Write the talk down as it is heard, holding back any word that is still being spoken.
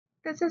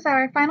This is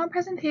our final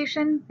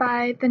presentation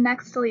by the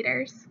Next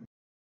Leaders.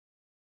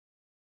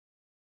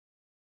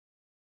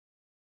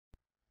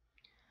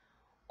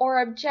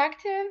 Our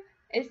objective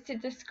is to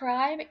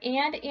describe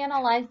and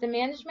analyze the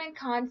management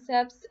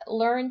concepts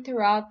learned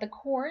throughout the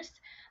course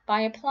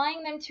by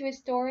applying them to a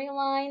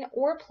storyline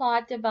or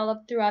plot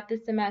developed throughout the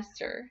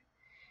semester.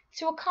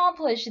 To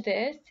accomplish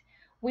this,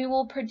 we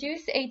will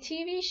produce a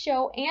TV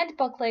show and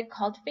booklet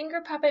called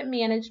Finger Puppet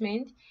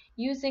Management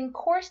using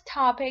course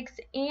topics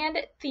and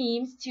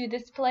themes to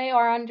display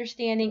our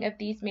understanding of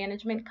these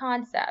management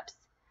concepts.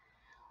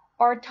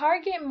 Our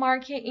target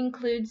market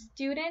includes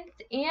students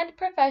and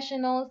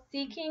professionals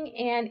seeking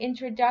an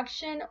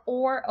introduction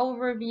or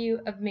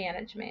overview of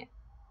management.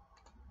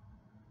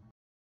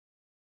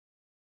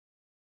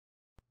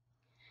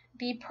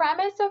 The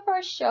premise of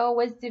our show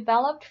was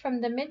developed from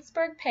the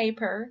Mittsburg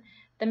paper,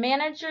 The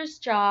Manager's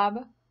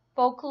Job,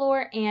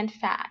 Folklore and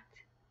Fact.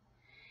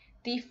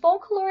 The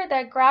folklore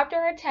that grabbed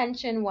our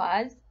attention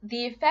was,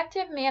 the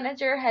effective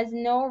manager has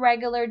no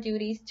regular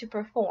duties to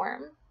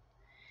perform.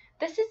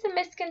 This is a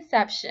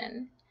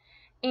misconception,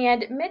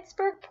 and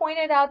Mittsburg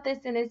pointed out this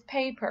in his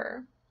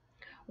paper,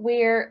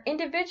 where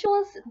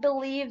individuals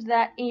believe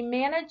that a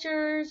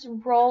manager's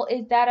role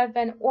is that of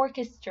an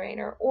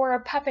orchestrator or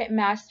a puppet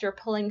master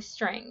pulling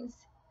strings.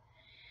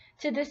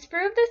 To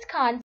disprove this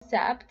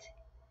concept,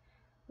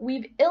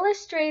 we've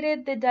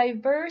illustrated the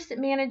diverse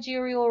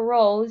managerial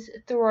roles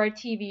through our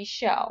TV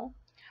show.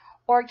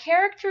 Our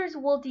characters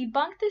will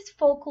debunk this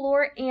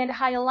folklore and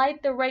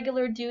highlight the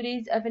regular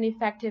duties of an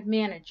effective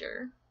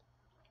manager.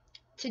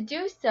 To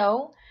do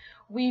so,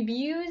 we've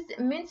used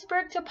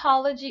Mittsburg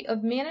topology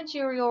of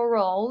managerial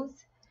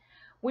roles,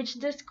 which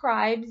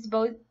describes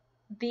both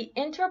the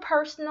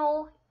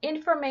interpersonal,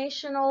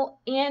 informational,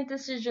 and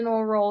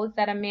decisional roles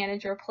that a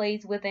manager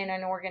plays within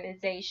an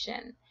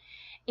organization.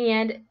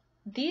 And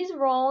these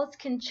roles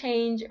can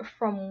change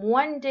from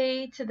one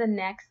day to the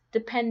next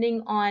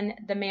depending on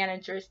the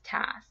manager's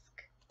task.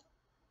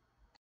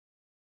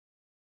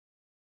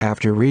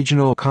 After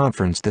regional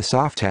conference, the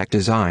Softtech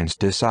Designs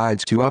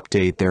decides to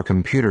update their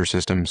computer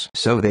systems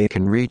so they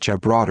can reach a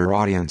broader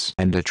audience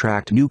and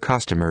attract new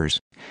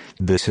customers.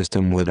 The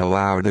system would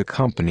allow the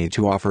company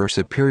to offer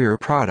superior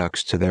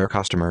products to their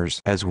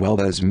customers as well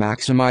as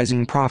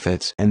maximizing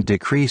profits and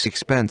decrease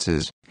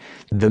expenses.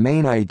 The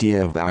main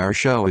idea of our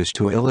show is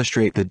to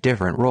illustrate the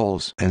different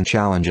roles and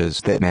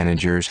challenges that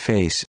managers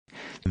face.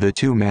 The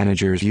two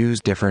managers use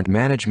different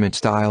management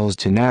styles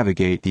to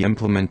navigate the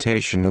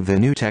implementation of the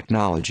new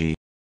technology.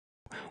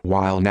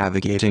 While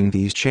navigating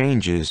these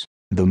changes,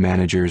 the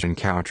managers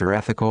encounter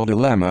ethical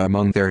dilemma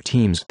among their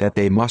teams that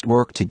they must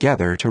work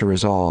together to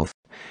resolve.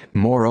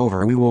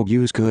 Moreover, we will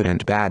use good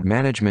and bad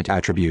management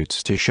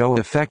attributes to show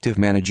effective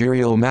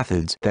managerial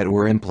methods that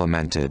were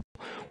implemented.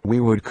 We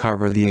would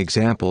cover the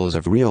examples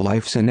of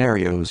real-life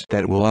scenarios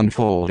that will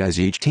unfold as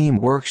each team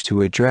works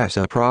to address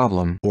a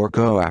problem or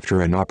go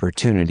after an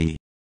opportunity.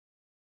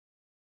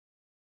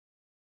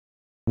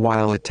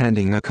 While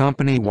attending a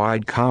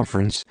company-wide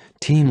conference,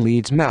 team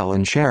leads Mel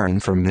and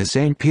Sharon from the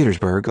St.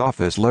 Petersburg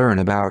office learn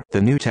about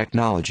the new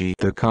technology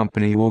the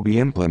company will be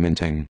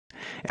implementing.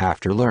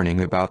 After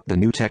learning about the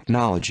new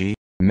technology,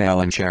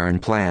 Mel and Sharon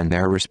plan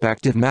their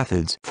respective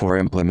methods for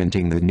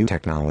implementing the new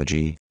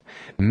technology.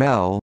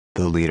 Mel,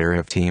 the leader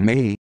of Team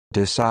A,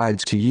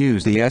 decides to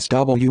use the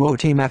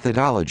SWOT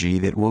methodology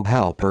that will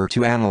help her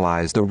to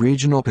analyze the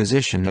regional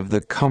position of the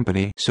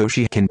company so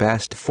she can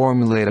best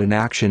formulate an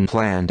action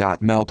plan.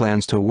 Mel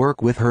plans to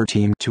work with her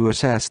team to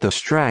assess the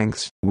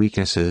strengths,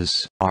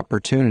 weaknesses,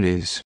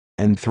 opportunities,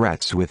 and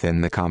threats within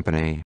the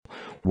company,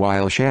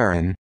 while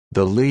Sharon,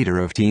 the leader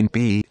of Team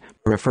B,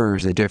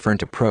 prefers a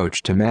different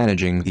approach to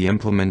managing the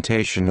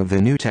implementation of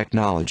the new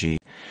technology.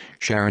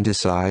 Sharon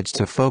decides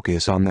to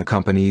focus on the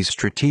company's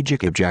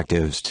strategic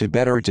objectives to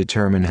better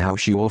determine how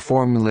she will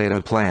formulate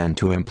a plan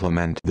to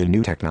implement the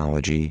new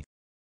technology.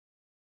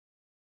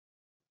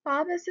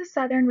 Bob is the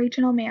Southern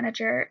Regional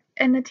Manager,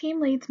 and the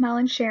team leads Mel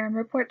and Sharon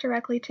report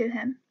directly to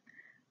him.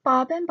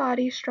 Bob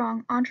embodies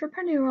strong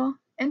entrepreneurial,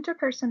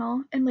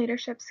 interpersonal, and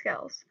leadership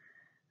skills.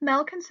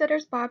 Mel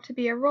considers Bob to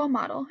be a role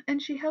model, and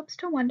she hopes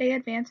to one day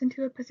advance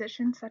into a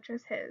position such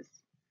as his.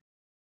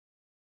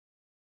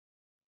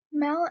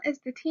 Mel is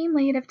the team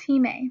lead of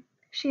Team A.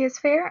 She is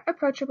fair,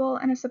 approachable,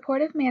 and a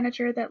supportive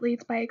manager that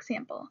leads by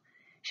example.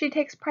 She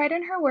takes pride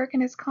in her work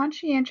and is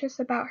conscientious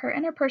about her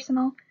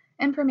interpersonal,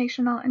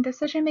 informational, and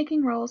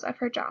decision-making roles of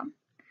her job.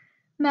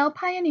 Mel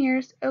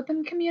pioneers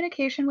open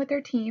communication with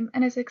her team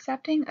and is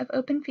accepting of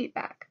open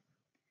feedback.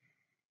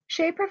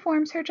 Shay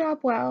performs her job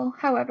well,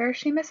 however,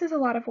 she misses a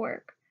lot of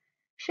work.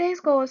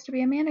 Shay's goal is to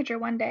be a manager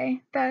one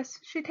day, thus,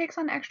 she takes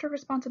on extra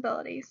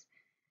responsibilities.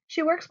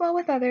 She works well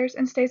with others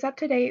and stays up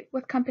to date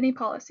with company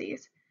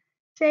policies.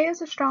 Shay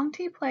is a strong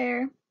team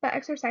player, but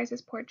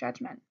exercises poor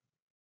judgment.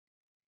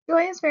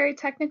 Joy is very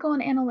technical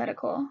and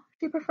analytical.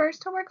 She prefers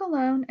to work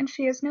alone and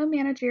she has no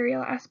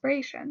managerial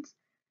aspirations.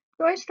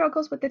 Joy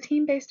struggles with the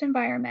team-based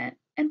environment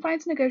and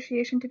finds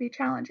negotiation to be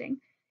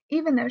challenging,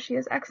 even though she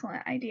has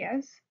excellent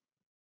ideas.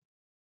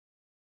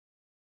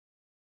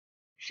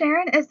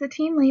 Sharon is the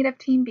team lead of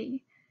Team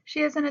B.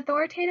 She is an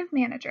authoritative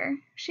manager.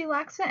 She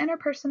lacks the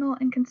interpersonal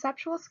and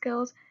conceptual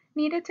skills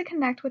needed to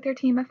connect with her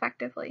team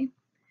effectively.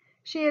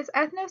 She is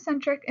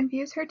ethnocentric and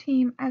views her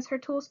team as her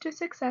tools to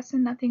success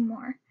and nothing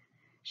more.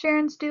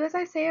 Sharon's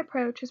do-as-I-say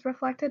approach is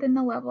reflected in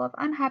the level of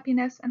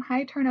unhappiness and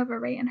high turnover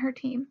rate in her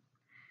team.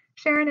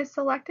 Sharon is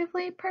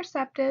selectively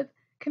perceptive,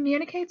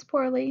 communicates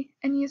poorly,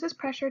 and uses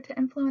pressure to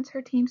influence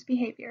her team's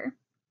behavior.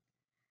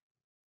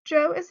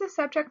 Joe is the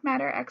subject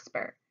matter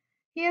expert.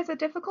 He has a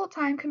difficult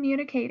time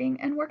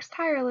communicating and works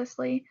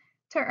tirelessly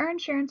to earn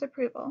Sharon's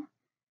approval.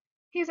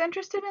 He is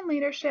interested in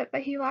leadership,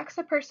 but he lacks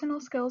the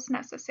personal skills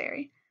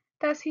necessary.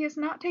 Thus, he is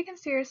not taken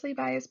seriously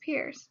by his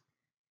peers.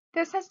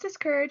 This has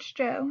discouraged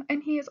Joe,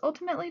 and he is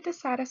ultimately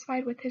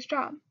dissatisfied with his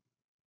job.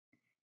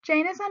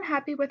 Jane is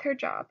unhappy with her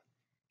job.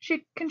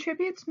 She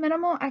contributes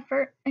minimal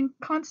effort and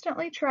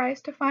constantly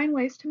tries to find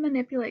ways to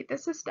manipulate the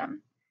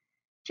system.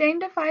 Jane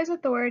defies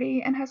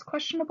authority and has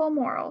questionable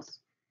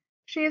morals.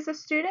 She is a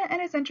student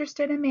and is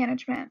interested in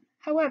management.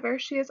 However,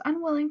 she is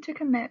unwilling to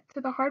commit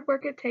to the hard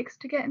work it takes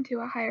to get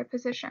into a higher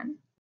position.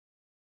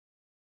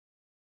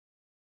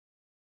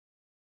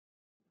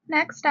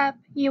 Next up,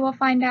 you will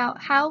find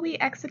out how we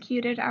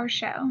executed our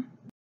show.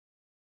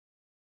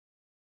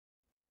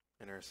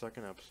 In our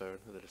second episode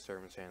of The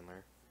Disturbance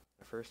Handler,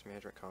 the first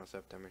management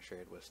concept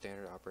demonstrated was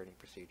standard operating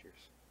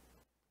procedures.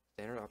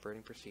 Standard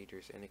operating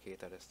procedures indicate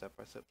that a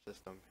step-by-step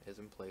system is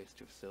in place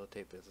to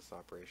facilitate business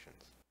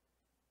operations.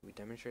 We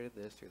demonstrated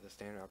this through the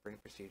standard operating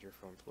procedure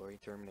for employee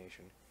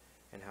termination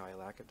and how a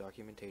lack of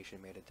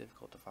documentation made it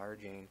difficult to fire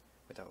Jane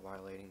without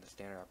violating the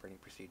standard operating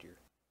procedure.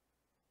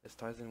 This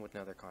ties in with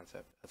another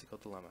concept, ethical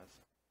dilemmas,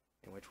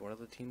 in which one of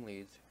the team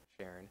leads,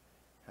 Sharon,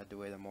 had to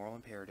weigh the moral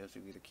imperatives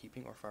of either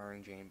keeping or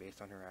firing Jane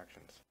based on her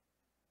actions.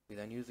 We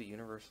then used the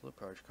universal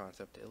approach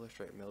concept to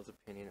illustrate Mel's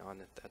opinion on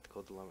the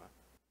ethical dilemma.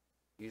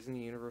 Using the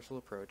universal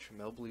approach,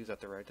 Mel believes that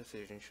the right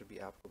decision should be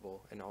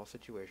applicable in all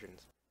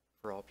situations,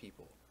 for all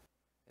people,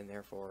 and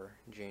therefore,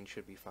 Jane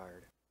should be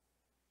fired.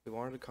 We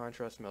wanted to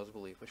contrast Mel's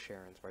belief with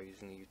Sharon's by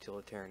using the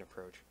utilitarian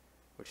approach,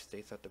 which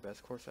states that the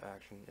best course of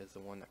action is the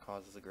one that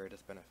causes the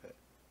greatest benefit.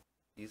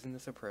 Using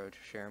this approach,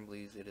 Sharon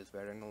believes it is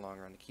better in the long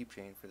run to keep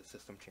Jane for the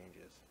system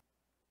changes.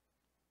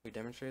 We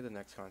demonstrated the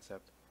next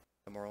concept,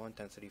 the moral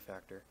intensity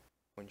factor,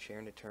 when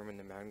Sharon determined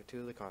the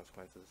magnitude of the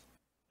consequences,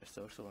 the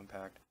social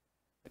impact,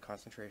 the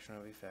concentration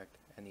of effect,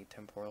 and the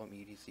temporal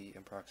immediacy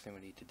and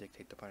proximity to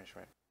dictate the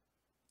punishment.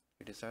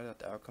 We decided that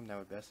the outcome that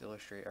would best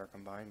illustrate our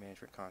combined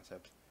management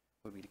concepts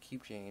would be to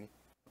keep Jane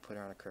or put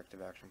her on a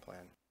corrective action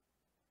plan.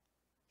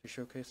 To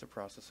showcase the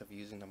process of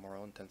using the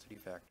moral intensity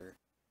factor,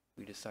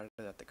 we decided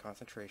that the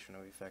concentration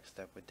of effect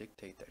step would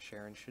dictate that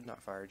Sharon should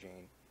not fire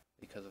Jane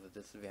because of the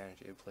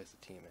disadvantage it would place the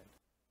team in.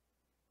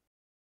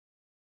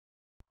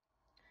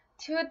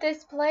 To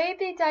display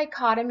the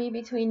dichotomy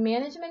between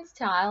management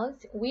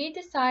styles, we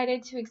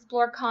decided to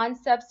explore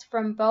concepts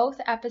from both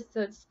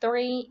episodes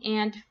 3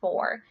 and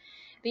 4,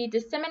 the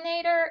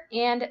disseminator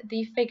and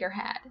the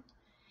figurehead.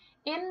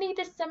 In the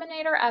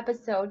disseminator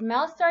episode,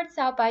 Mel starts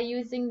out by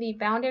using the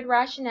bounded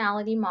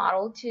rationality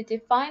model to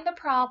define the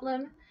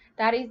problem,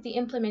 that is the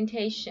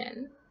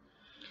implementation.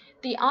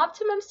 The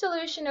optimum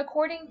solution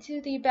according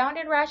to the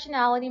bounded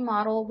rationality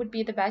model would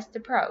be the best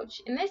approach.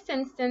 In this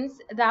instance,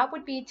 that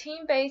would be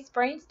team-based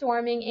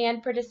brainstorming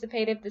and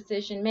participative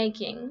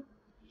decision-making.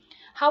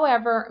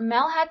 However,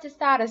 Mel had to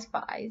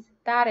satisfy,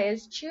 that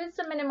is, choose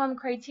the minimum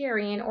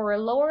criterion or a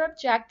lower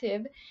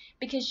objective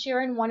because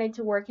Sharon wanted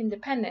to work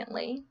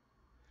independently.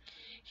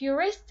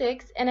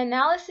 Heuristics and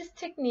analysis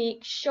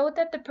techniques showed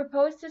that the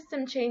proposed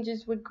system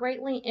changes would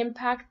greatly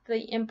impact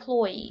the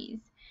employees.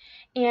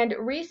 And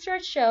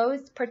research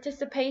shows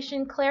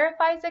participation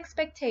clarifies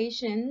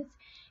expectations,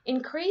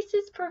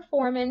 increases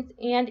performance,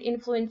 and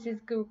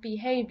influences group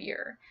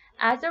behavior.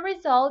 As a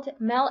result,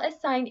 Mel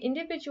assigned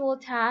individual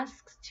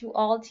tasks to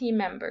all team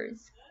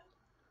members.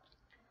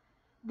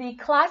 The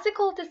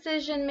classical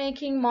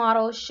decision-making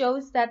model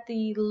shows that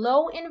the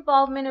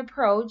low-involvement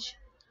approach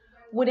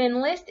would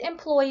enlist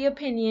employee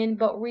opinion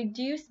but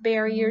reduce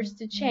barriers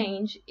to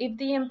change if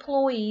the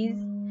employees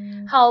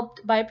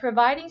helped by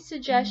providing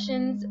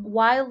suggestions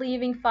while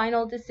leaving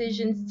final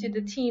decisions to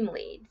the team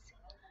leads.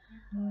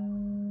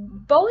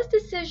 Both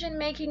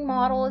decision-making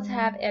models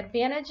have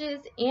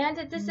advantages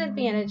and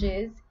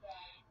disadvantages,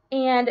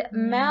 and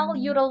Mel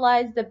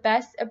utilized the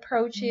best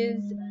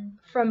approaches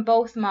from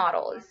both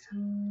models.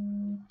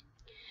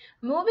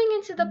 Moving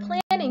into the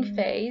planning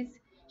phase,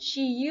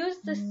 she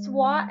used the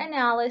SWOT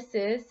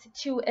analysis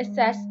to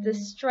assess the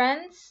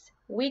strengths,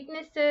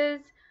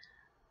 weaknesses,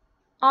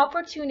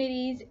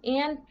 opportunities,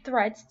 and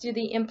threats to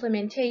the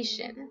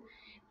implementation.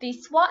 The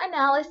SWOT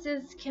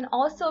analysis can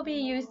also be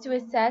used to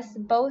assess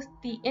both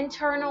the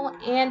internal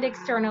and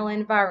external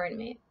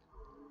environment.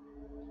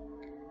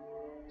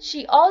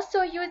 She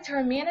also used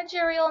her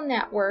managerial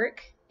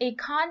network, a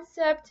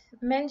concept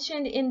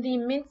mentioned in the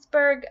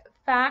Mintzberg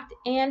Fact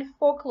and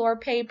Folklore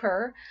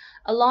paper,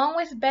 along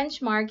with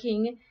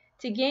benchmarking,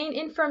 to gain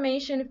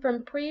information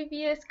from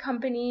previous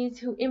companies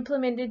who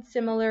implemented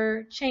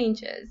similar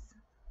changes.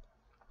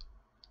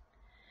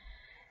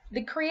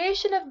 The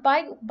creation of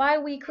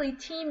bi-weekly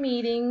team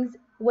meetings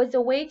was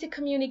a way to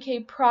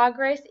communicate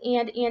progress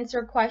and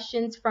answer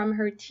questions from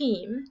her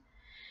team.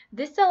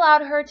 This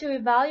allowed her to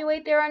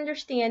evaluate their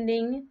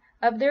understanding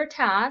of their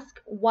task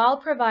while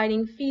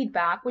providing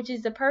feedback, which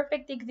is a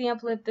perfect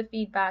example of the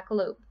feedback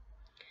loop.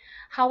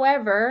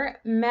 However,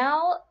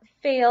 Mel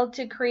failed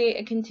to create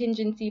a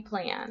contingency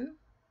plan.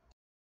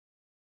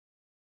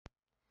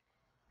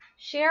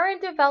 Sharon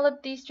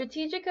developed these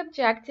strategic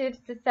objectives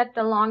to set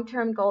the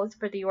long-term goals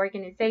for the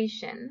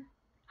organization.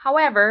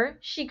 However,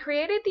 she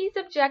created these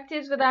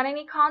objectives without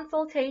any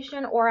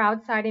consultation or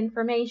outside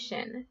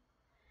information.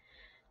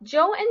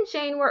 Joe and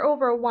Jane were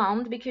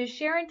overwhelmed because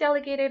Sharon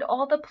delegated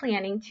all the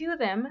planning to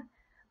them,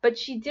 but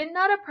she did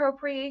not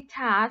appropriate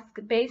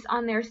tasks based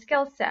on their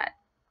skill set.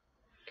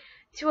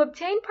 To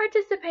obtain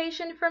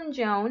participation from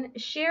Joan,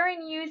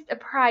 Sharon used a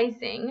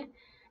pricing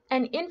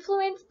and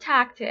influence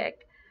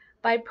tactic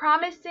by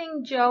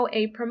promising Joe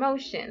a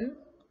promotion.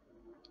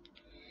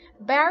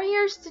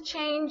 Barriers to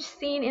change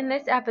seen in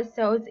this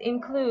episode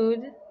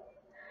include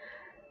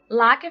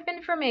lack of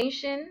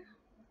information,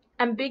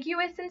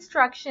 ambiguous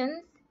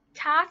instructions,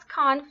 task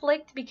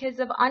conflict because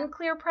of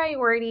unclear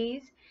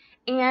priorities,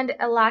 and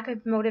a lack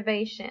of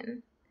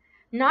motivation.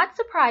 Not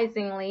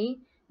surprisingly,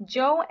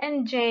 Joe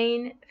and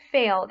Jane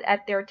failed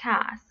at their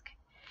task.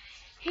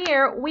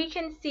 Here we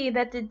can see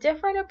that the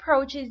different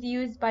approaches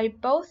used by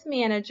both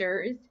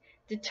managers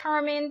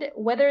determined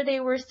whether they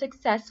were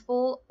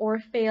successful or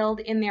failed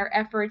in their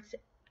efforts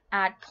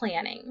at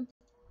planning.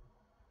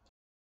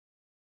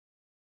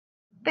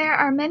 There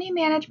are many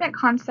management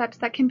concepts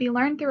that can be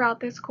learned throughout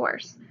this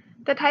course.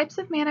 The types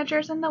of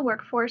managers in the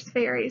workforce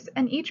varies,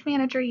 and each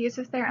manager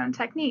uses their own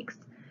techniques.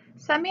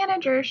 Some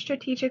managers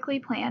strategically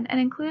plan and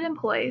include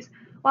employees,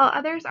 while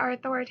others are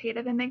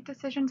authoritative and make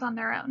decisions on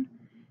their own.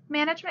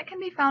 Management can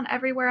be found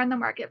everywhere in the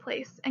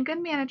marketplace, and good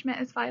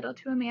management is vital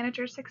to a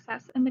manager's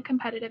success in the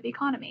competitive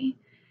economy.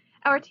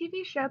 Our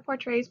TV show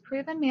portrays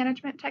proven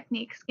management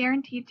techniques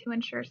guaranteed to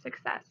ensure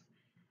success.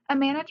 A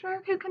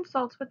manager who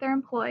consults with their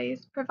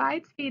employees,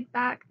 provides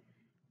feedback,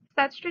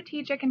 sets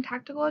strategic and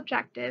tactical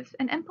objectives,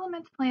 and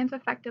implements plans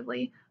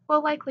effectively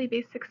will likely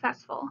be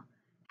successful.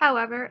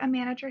 However, a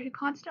manager who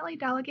constantly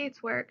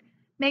delegates work,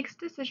 makes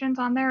decisions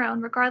on their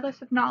own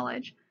regardless of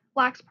knowledge,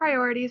 lacks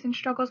priorities, and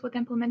struggles with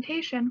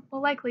implementation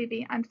will likely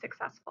be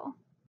unsuccessful.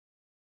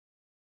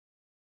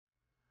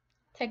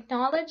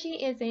 Technology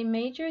is a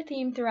major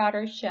theme throughout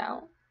our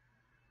show.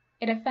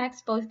 It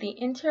affects both the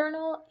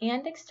internal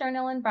and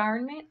external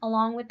environment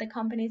along with the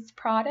company's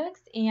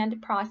products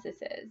and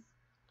processes.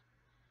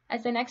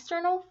 As an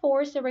external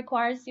force, it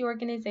requires the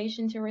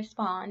organization to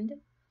respond.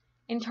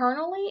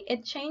 Internally,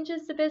 it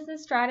changes the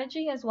business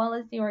strategy as well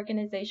as the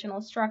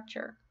organizational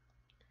structure.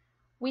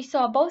 We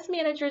saw both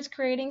managers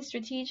creating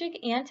strategic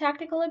and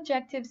tactical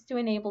objectives to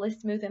enable a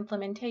smooth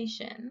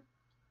implementation.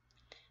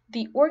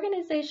 The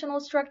organizational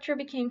structure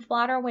became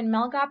flatter when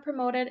Mel got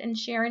promoted and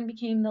Sharon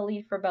became the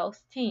lead for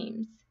both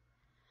teams.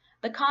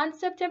 The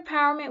concept of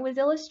empowerment was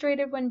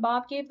illustrated when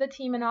Bob gave the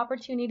team an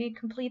opportunity to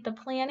complete the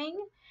planning,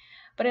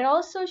 but it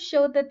also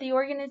showed that the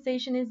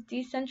organization is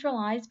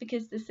decentralized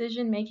because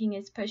decision-making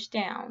is pushed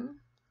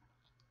down.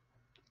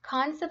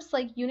 Concepts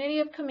like unity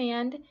of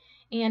command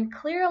and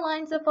clear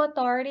lines of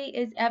authority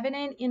is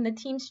evident in the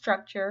team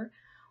structure,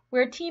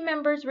 where team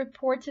members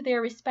report to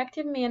their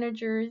respective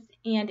managers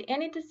and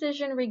any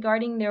decision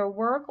regarding their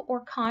work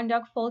or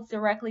conduct falls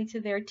directly to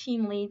their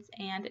team leads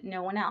and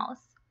no one else.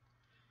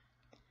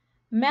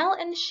 Mel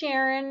and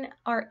Sharon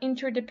are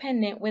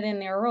interdependent within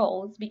their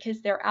roles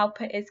because their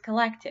output is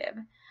collective.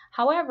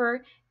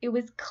 However, it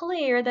was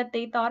clear that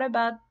they thought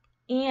about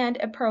and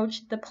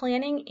approached the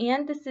planning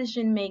and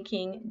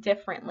decision-making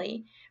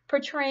differently,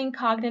 portraying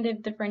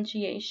cognitive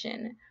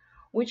differentiation,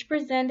 which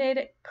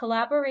presented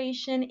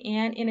collaboration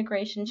and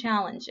integration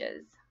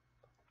challenges.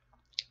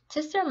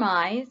 To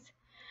surmise,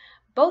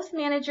 both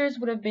managers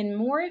would have been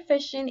more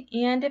efficient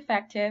and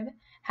effective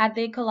had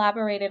they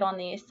collaborated on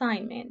the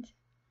assignment.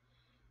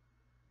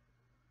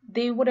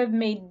 They would have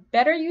made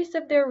better use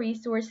of their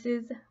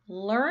resources,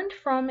 learned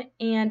from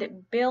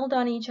and build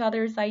on each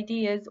other's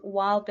ideas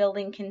while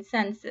building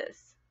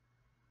consensus.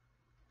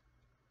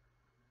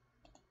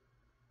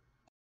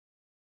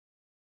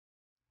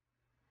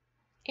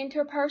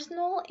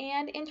 Interpersonal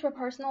and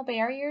intrapersonal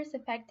barriers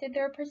affected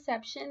their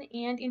perception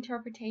and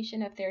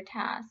interpretation of their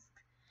tasks.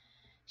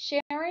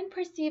 Sharon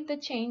perceived the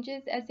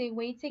changes as a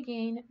way to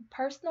gain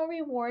personal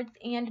rewards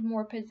and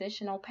more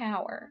positional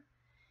power.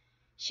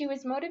 She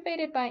was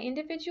motivated by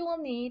individual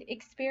need,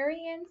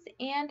 experience,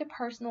 and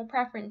personal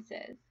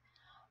preferences.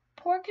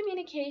 Poor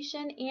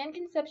communication and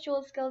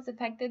conceptual skills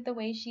affected the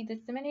way she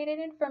disseminated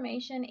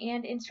information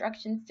and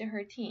instructions to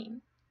her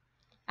team.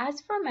 As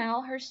for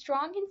Mel, her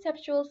strong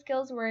conceptual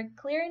skills were a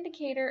clear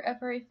indicator of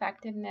her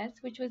effectiveness,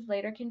 which was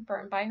later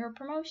confirmed by her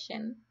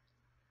promotion.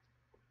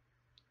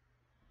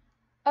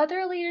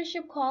 Other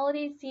leadership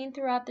qualities seen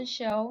throughout the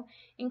show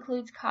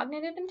includes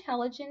cognitive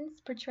intelligence,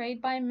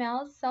 portrayed by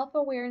Mel's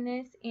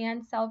self-awareness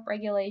and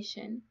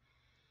self-regulation.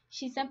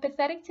 She's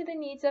empathetic to the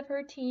needs of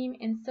her team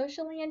and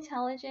socially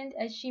intelligent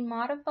as she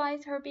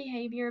modifies her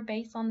behavior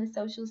based on the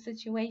social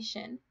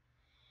situation.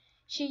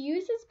 She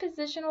uses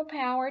positional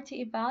power to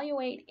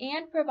evaluate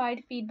and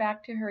provide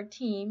feedback to her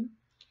team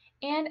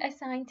and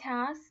assign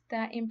tasks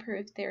that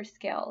improve their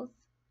skills.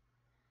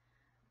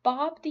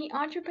 Bob, the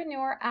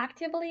entrepreneur,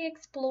 actively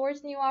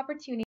explores new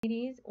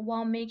opportunities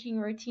while making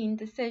routine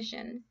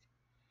decisions.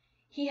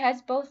 He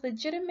has both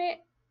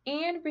legitimate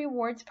and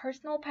rewards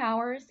personal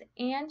powers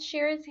and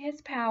shares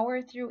his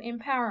power through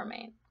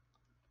empowerment.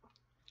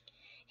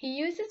 He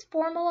uses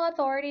formal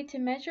authority to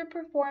measure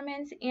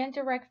performance and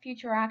direct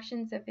future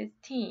actions of his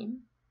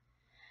team.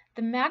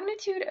 The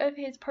magnitude of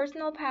his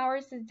personal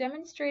powers is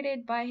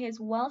demonstrated by his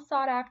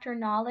well-sought-after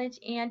knowledge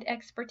and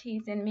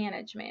expertise in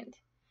management.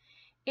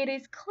 It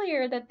is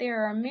clear that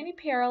there are many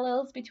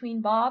parallels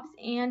between Bob's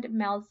and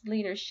Mel's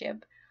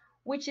leadership,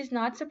 which is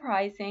not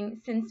surprising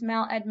since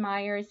Mel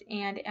admires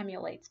and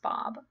emulates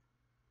Bob.